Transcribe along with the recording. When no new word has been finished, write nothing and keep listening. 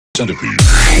centipede.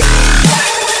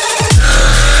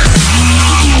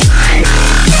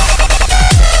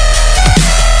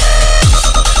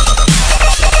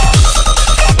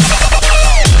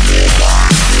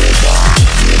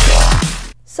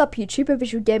 Sup YouTube, a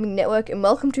Visual Gaming Network, and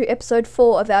welcome to episode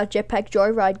 4 of our Jetpack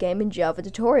Joyride game in Java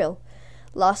tutorial.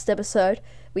 Last episode,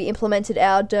 we implemented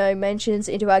our dimensions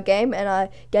into our game and I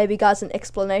gave you guys an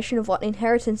explanation of what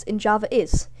inheritance in Java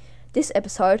is. This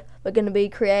episode, we're going to be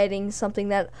creating something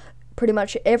that pretty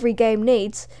much every game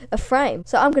needs, a frame.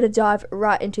 So I'm going to dive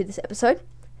right into this episode.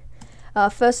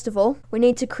 First of all, we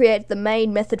need to create the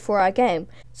main method for our game.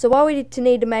 So why we need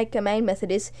to make a main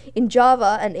method is, in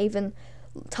Java and even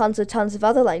tons of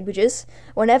other languages,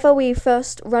 whenever we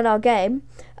first run our game,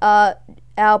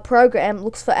 our program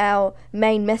looks for our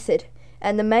main method,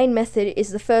 and the main method is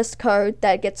the first code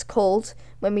that gets called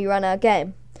when we run our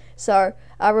game. So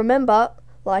remember,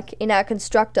 like in our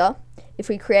constructor, if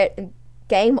we create a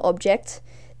game object,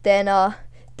 then the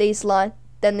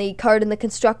code in the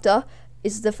constructor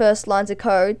is the first lines of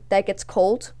code that gets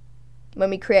called when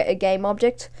we create a game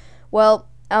object. Well,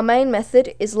 our main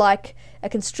method is like a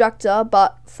constructor,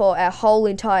 but for our whole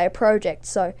entire project.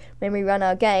 So when we run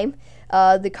our game,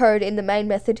 the code in the main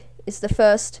method is the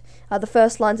first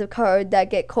lines of code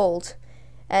that get called.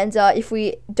 And if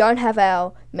we don't have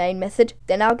our main method,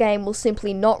 then our game will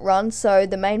simply not run. So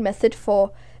the main method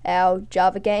for our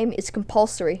Java game is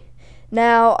compulsory.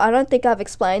 Now, I don't think I've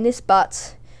explained this,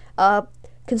 but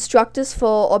constructors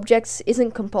for objects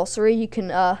isn't compulsory. You can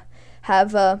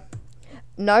have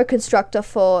no constructor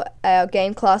for our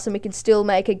game class and we can still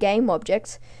make a game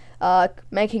object.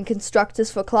 Making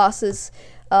constructors for classes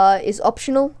is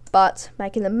optional, but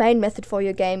making the main method for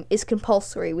your game is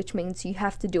compulsory, which means you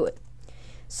have to do it.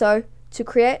 So to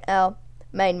create our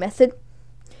main method,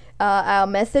 our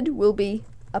method will be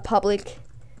a public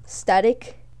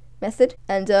static method,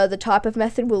 and the type of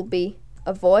method will be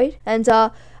a void. And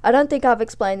I don't think I've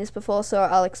explained this before, so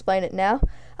I'll explain it now.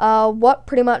 What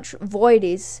pretty much void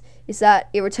is that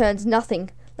it returns nothing.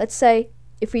 Let's say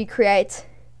if we create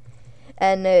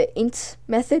an int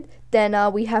method,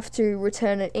 then we have to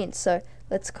return an int. So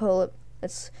let's call it,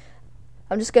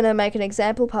 I'm just going to make an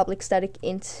example, public static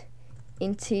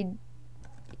integer.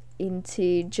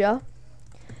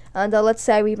 And let's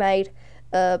say we made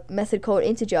a method called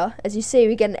integer. As you see,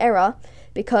 we get an error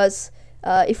because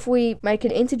if we make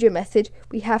an integer method,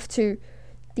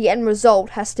 the end result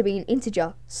has to be an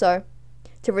integer. So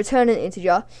to return an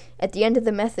integer, at the end of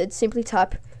the method, simply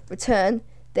type return,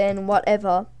 then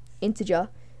whatever integer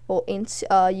or int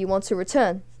you want to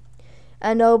return.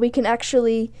 And we can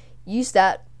actually use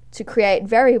that to create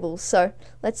variables. So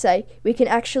let's say we can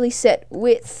actually set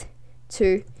width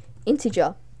to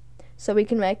integer. So we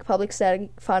can make public static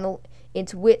final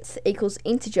int width equals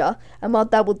integer, and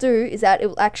what that will do is that it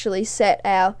will actually set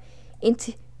our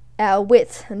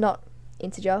width, not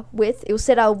integer, width. It will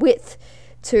set our width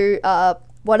to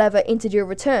whatever integer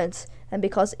returns, and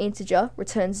because integer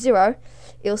returns 0,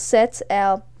 it'll set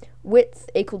our width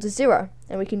equal to 0,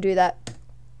 and we can do that.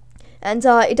 And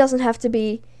it doesn't have to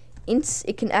be ints,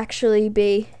 it can actually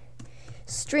be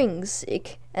strings,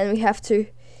 and we have to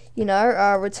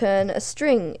return a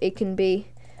string. It can be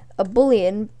a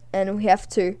boolean, and we have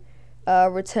to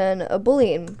return a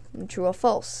boolean, true or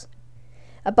false.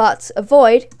 But a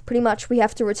void, pretty much we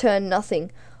have to return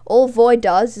nothing. All void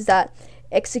does is that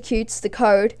executes the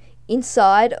code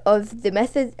inside of the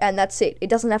method, and that's it. It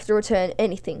doesn't have to return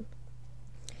anything.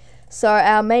 So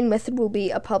our main method will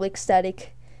be a public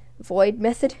static void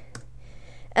method,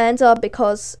 and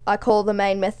because I call the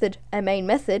main method a main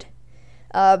method,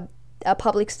 our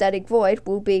public static void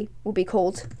will be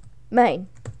called main.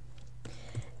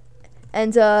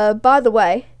 And by the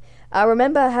way,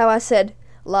 remember how I said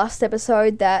last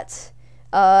episode that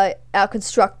our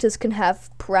constructors can have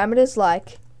parameters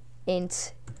like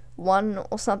int 1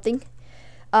 or something?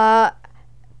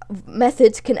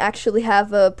 Methods can actually have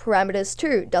parameters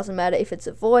too. It doesn't matter if it's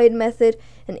a void method,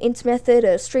 an int method,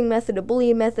 a string method, a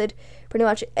boolean method. Pretty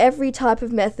much every type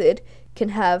of method can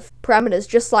have parameters,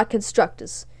 just like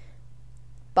constructors.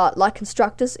 But like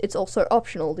constructors, it's also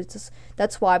optional.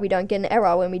 That's why we don't get an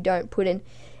error when we don't put in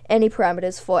any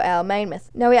parameters for our main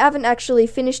method. Now, we haven't actually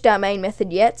finished our main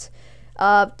method yet.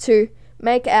 To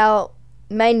make our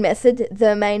main method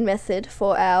the main method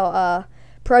for our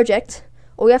project,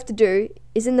 all we have to do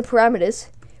is in the parameters,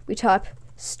 we type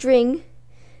string,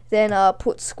 then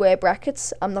put square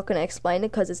brackets. I'm not going to explain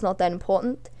it because it's not that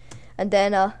important. And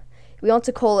then we want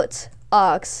to call it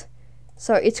args.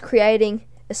 So it's creating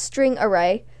a string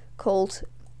array called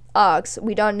args.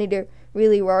 We don't need to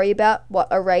really worry about what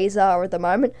arrays are at the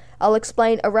moment. I'll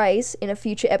explain arrays in a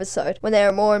future episode when they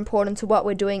are more important to what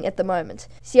we're doing at the moment.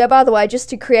 So yeah, by the way, just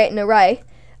to create an array,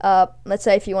 let's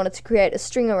say if you wanted to create a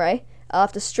string array,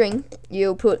 after string,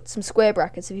 you'll put some square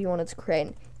brackets. If you wanted to create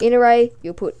an int array,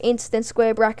 you'll put int, then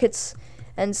square brackets,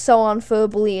 and so on for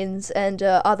booleans and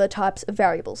other types of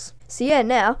variables. So yeah,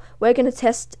 now we're going to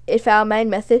test if our main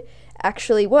method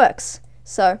actually works.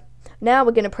 So now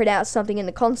we're going to print out something in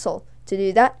the console. To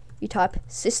do that, you type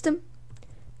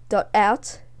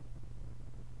system.out.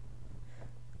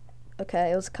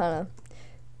 Okay, it was kind of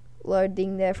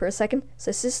loading there for a second.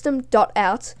 So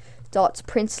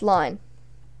system.out.println.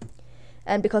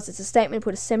 And because it's a statement,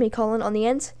 put a semicolon on the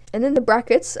end. And then the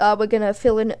brackets, we're going to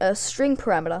fill in a string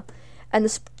parameter. And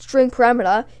the string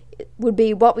parameter would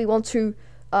be what we want to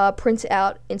print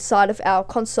out inside of our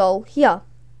console here.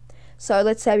 So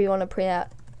let's say we want to print out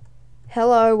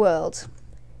hello world.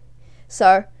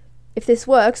 So if this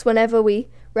works, whenever we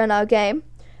run our game,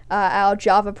 our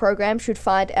Java program should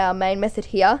find our main method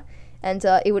here, and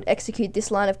it would execute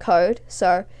this line of code.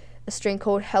 So a string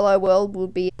called hello world will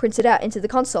be printed out into the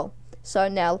console. So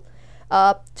now,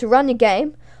 to run your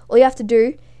game, all you have to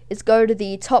do is go to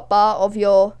the top bar of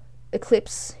your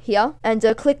Eclipse here, and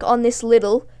click on this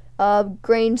little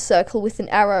green circle with an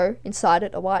arrow inside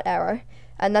it, a white arrow,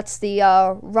 and that's the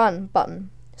run button.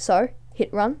 So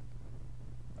hit run.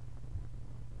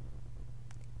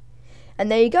 And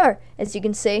there you go. As you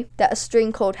can see, that a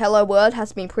string called hello world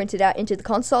has been printed out into the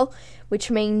console,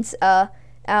 which means our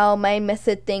main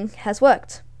method thing has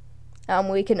worked.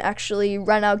 We can actually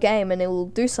run our game and it will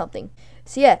do something.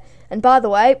 So yeah, and by the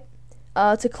way,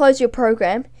 to close your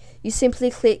program, you simply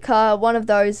click one of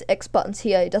those X buttons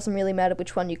here. It doesn't really matter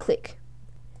which one you click.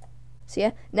 So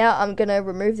yeah, now I'm going to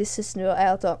remove this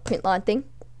system.out.println thing.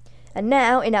 And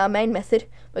now in our main method,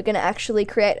 we're going to actually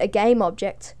create a game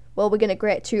object. Well, we're going to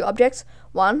create two objects.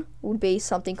 One would be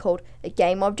something called a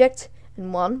game object,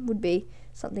 and one would be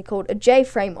something called a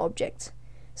JFrame object.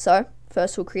 So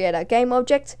first we'll create our game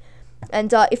object.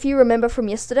 And if you remember from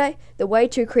yesterday, the way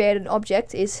to create an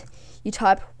object is you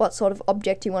type what sort of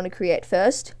object you want to create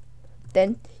first.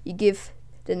 Then you give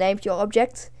the name to your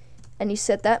object, and you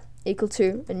set that equal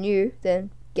to a new,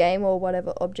 then game or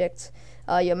whatever object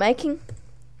you're making.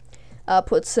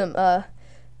 Put some not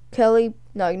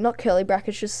curly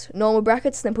brackets, just normal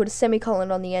brackets, then put a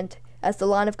semicolon on the end, as the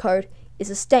line of code is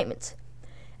a statement.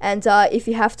 And if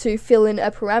you have to fill in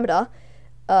a parameter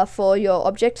for your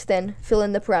object, then fill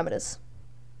in the parameters.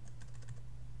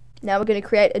 Now we're going to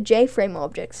create a JFrame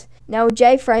object. Now a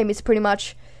JFrame is pretty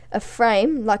much a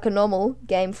frame, like a normal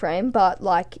game frame, but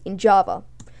like in Java.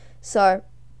 So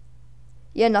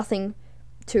yeah, nothing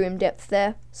too in-depth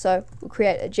there. So we'll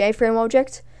create a JFrame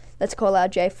object. Let's call our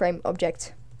JFrame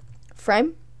object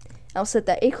frame. I'll set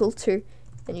that equal to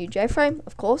a new JFrame,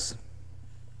 of course.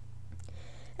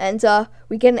 And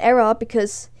we get an error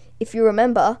because if you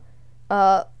remember,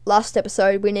 last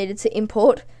episode we needed to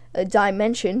import a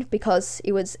dimension because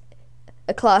it was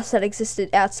a class that existed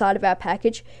outside of our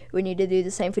package. We need to do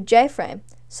the same for JFrame.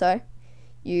 So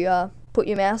you put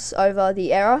your mouse over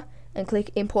the error and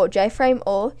click import JFrame,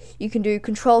 or you can do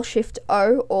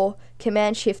Control-Shift-O or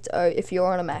Command-Shift-O if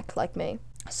you're on a Mac like me.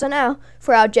 So now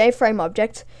for our JFrame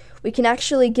object, we can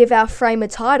actually give our frame a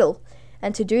title,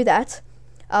 and to do that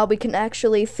we can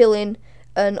actually fill in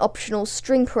an optional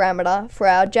string parameter for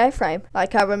our JFrame.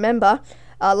 Like I remember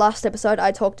last episode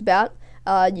I talked about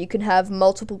you can have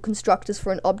multiple constructors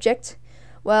for an object.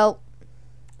 Well,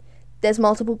 there's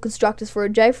multiple constructors for a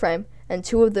JFrame, and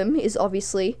two of them is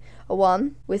obviously a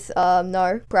one with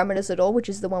no parameters at all, which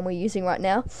is the one we're using right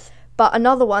now, but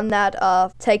another one that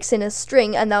takes in a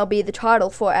string, and that'll be the title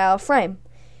for our frame.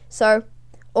 So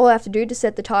all I have to do to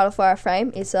set the title for our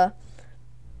frame is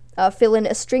fill in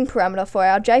a string parameter for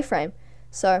our JFrame.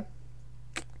 So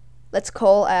let's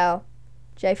call our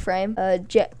JFrame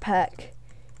Jetpack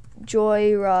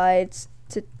Joyride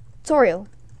tutorial.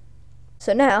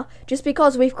 So now, just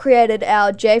because we've created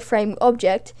our JFrame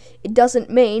object, it doesn't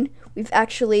mean we've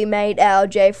actually made our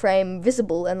JFrame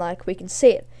visible and like we can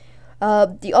see it.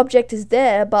 The object is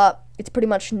there, but it's pretty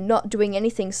much not doing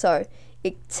anything, so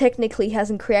it technically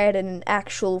hasn't created an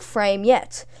actual frame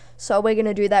yet. So we're going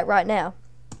to do that right now.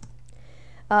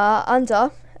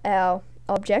 Under our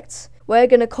objects, we're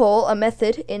going to call a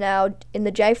method in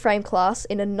the JFrame class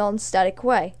in a non-static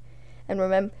way.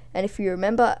 And if you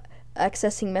remember,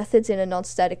 accessing methods in a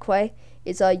non-static way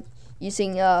is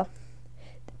using the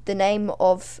name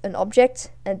of an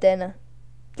object and then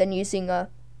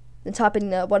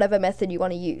typing whatever method you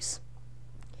want to use.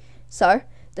 So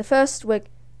the first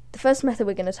method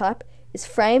we're going to type is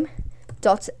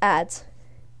frame.add.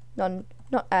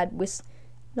 Not add with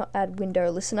not add window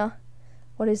listener.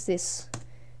 What is this?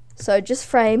 So just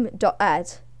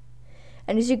frame.add.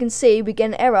 And as you can see, we get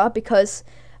an error because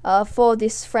for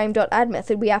this frame.add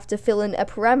method, we have to fill in a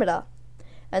parameter.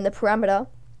 And the parameter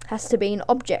has to be an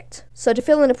object. So to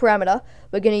fill in a parameter,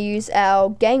 we're going to use our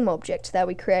game object that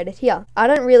we created here. I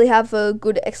don't really have a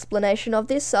good explanation of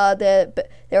this. There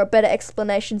are better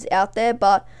explanations out there,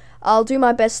 but I'll do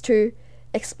my best to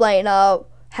explain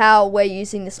how we're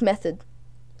using this method.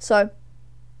 So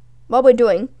what we're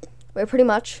doing, we're pretty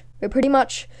much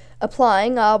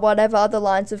applying whatever the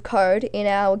lines of code in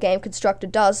our game constructor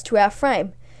does to our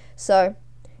frame. So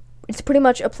it's pretty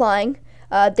much applying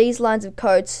these lines of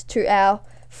codes to our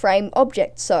frame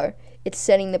object. So it's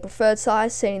setting the preferred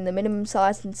size, setting the minimum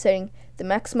size, and setting the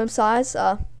maximum size.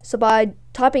 So by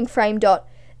typing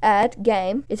frame.add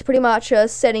game, it's pretty much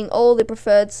setting all the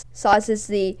preferred sizes,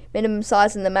 the minimum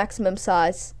size and the maximum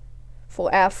size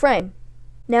for our frame.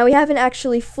 Now we haven't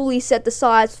actually fully set the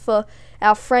size for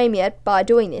our frame yet by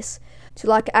doing this.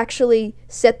 To actually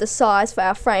set the size for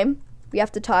our frame, we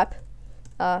have to type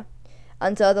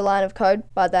under the line of code,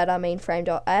 by that I mean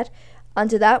frame.add.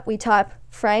 Under that we type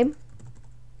frame.pack,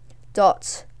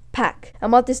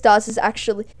 and what this does is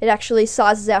it actually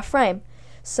sizes our frame.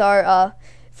 So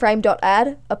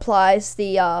frame.add applies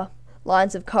the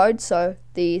lines of code, so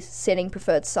the setting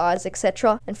preferred size,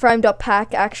 etc. And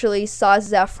frame.pack actually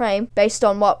sizes our frame based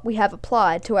on what we have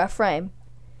applied to our frame.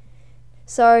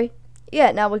 So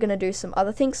yeah, now we're going to do some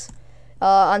other things.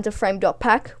 Under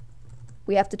frame.pack,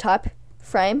 we have to type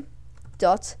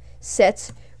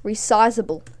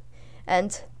frame.setResizable.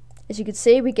 And as you can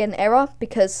see, we get an error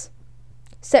because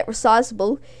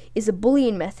setResizable is a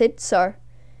Boolean method.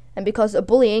 And because a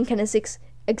Boolean can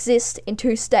exist in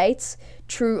two states,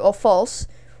 true or false,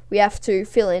 we have to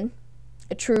fill in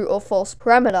a true or false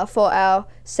parameter for our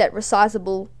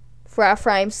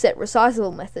frame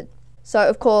setResizable method. So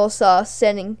of course,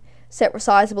 setting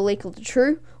setResizable equal to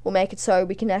true will make it so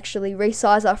we can actually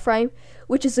resize our frame,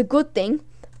 which is a good thing,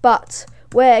 but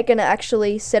we're going to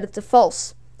actually set it to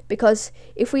false, because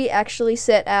if we actually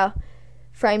set our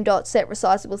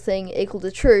frame.setResizable thing equal to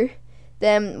true,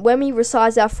 then when we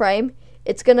resize our frame,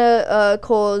 it's going to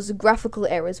cause graphical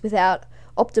errors without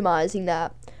optimizing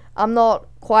that. I'm not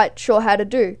quite sure how to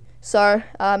do, so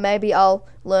maybe I'll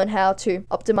learn how to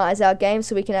optimize our game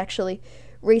so we can actually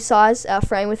resize our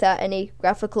frame without any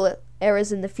graphical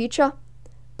errors in the future.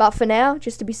 But for now,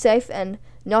 just to be safe and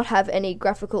not have any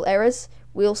graphical errors,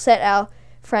 we'll set our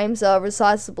frames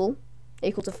resizable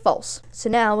equal to false. So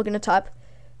now we're going to type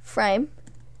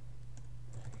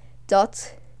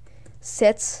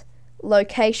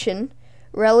frame.setLocation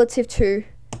relative to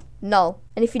null.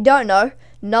 And if you don't know,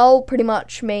 null pretty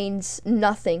much means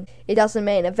nothing. It doesn't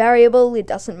mean a variable, it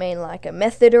doesn't mean like a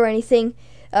method or anything.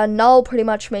 Null pretty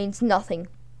much means nothing.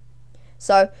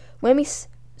 So when we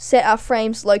set our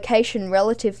frame's location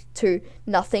relative to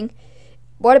nothing,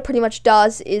 what it pretty much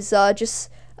does is set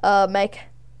our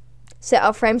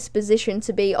frame's position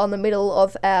to be on the middle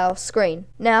of our screen.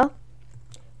 Now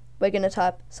we're going to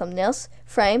type something else,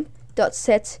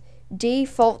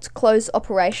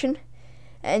 frame.setDefaultCloseOperation,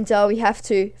 and we have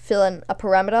to fill in a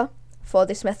parameter for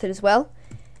this method as well,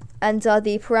 and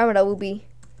the parameter will be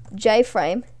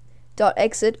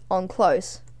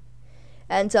jframe.exitOnClose.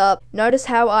 And notice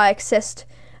how I accessed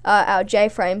our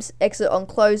jframe's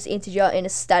exitOnClose integer in a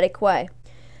static way.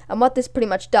 And what this pretty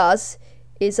much does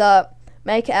is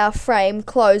make our frame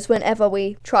close whenever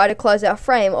we try to close our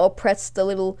frame or press the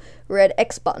little red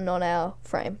X button on our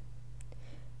frame.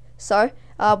 So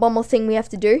one more thing we have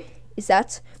to do is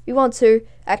that we want to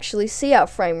actually see our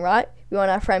frame, right? We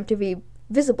want our frame to be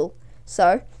visible.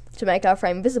 So to make our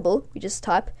frame visible, we just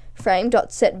type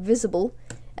frame.setVisible,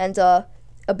 and a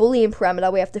Boolean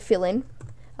parameter we have to fill in.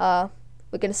 We're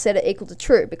going to set it equal to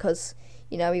true because,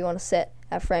 we want to set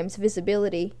our frame's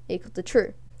visibility equal to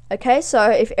true. Okay, so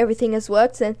if everything has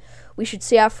worked, then we should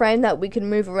see our frame that we can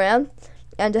move around,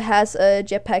 and it has a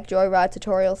Jetpack Joyride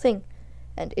tutorial thing.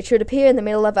 And it should appear in the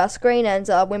middle of our screen, and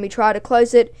when we try to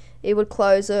close it, it would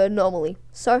close normally.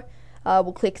 So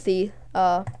we'll click the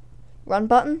run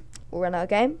button, we'll run our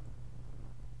game.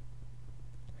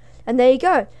 And there you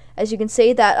go. As you can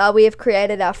see that we have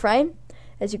created our frame.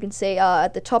 As you can see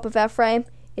at the top of our frame,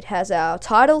 it has our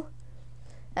title.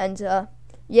 And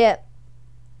yeah,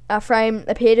 our frame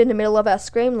appeared in the middle of our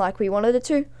screen like we wanted it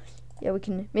to. Yeah, we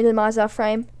can minimize our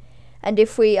frame. And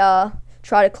if we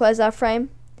try to close our frame,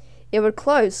 it would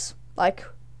close like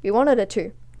we wanted it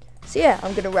to. So yeah,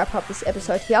 I'm going to wrap up this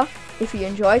episode here. If you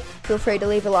enjoyed, feel free to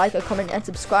leave a like, a comment and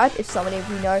subscribe. If someone of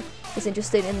you know is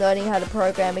interested in learning how to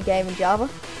program a game in Java,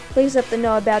 please let them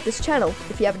know about this channel.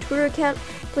 If you have a Twitter account,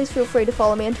 please feel free to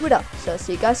follow me on Twitter. So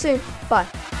see you guys soon. Bye.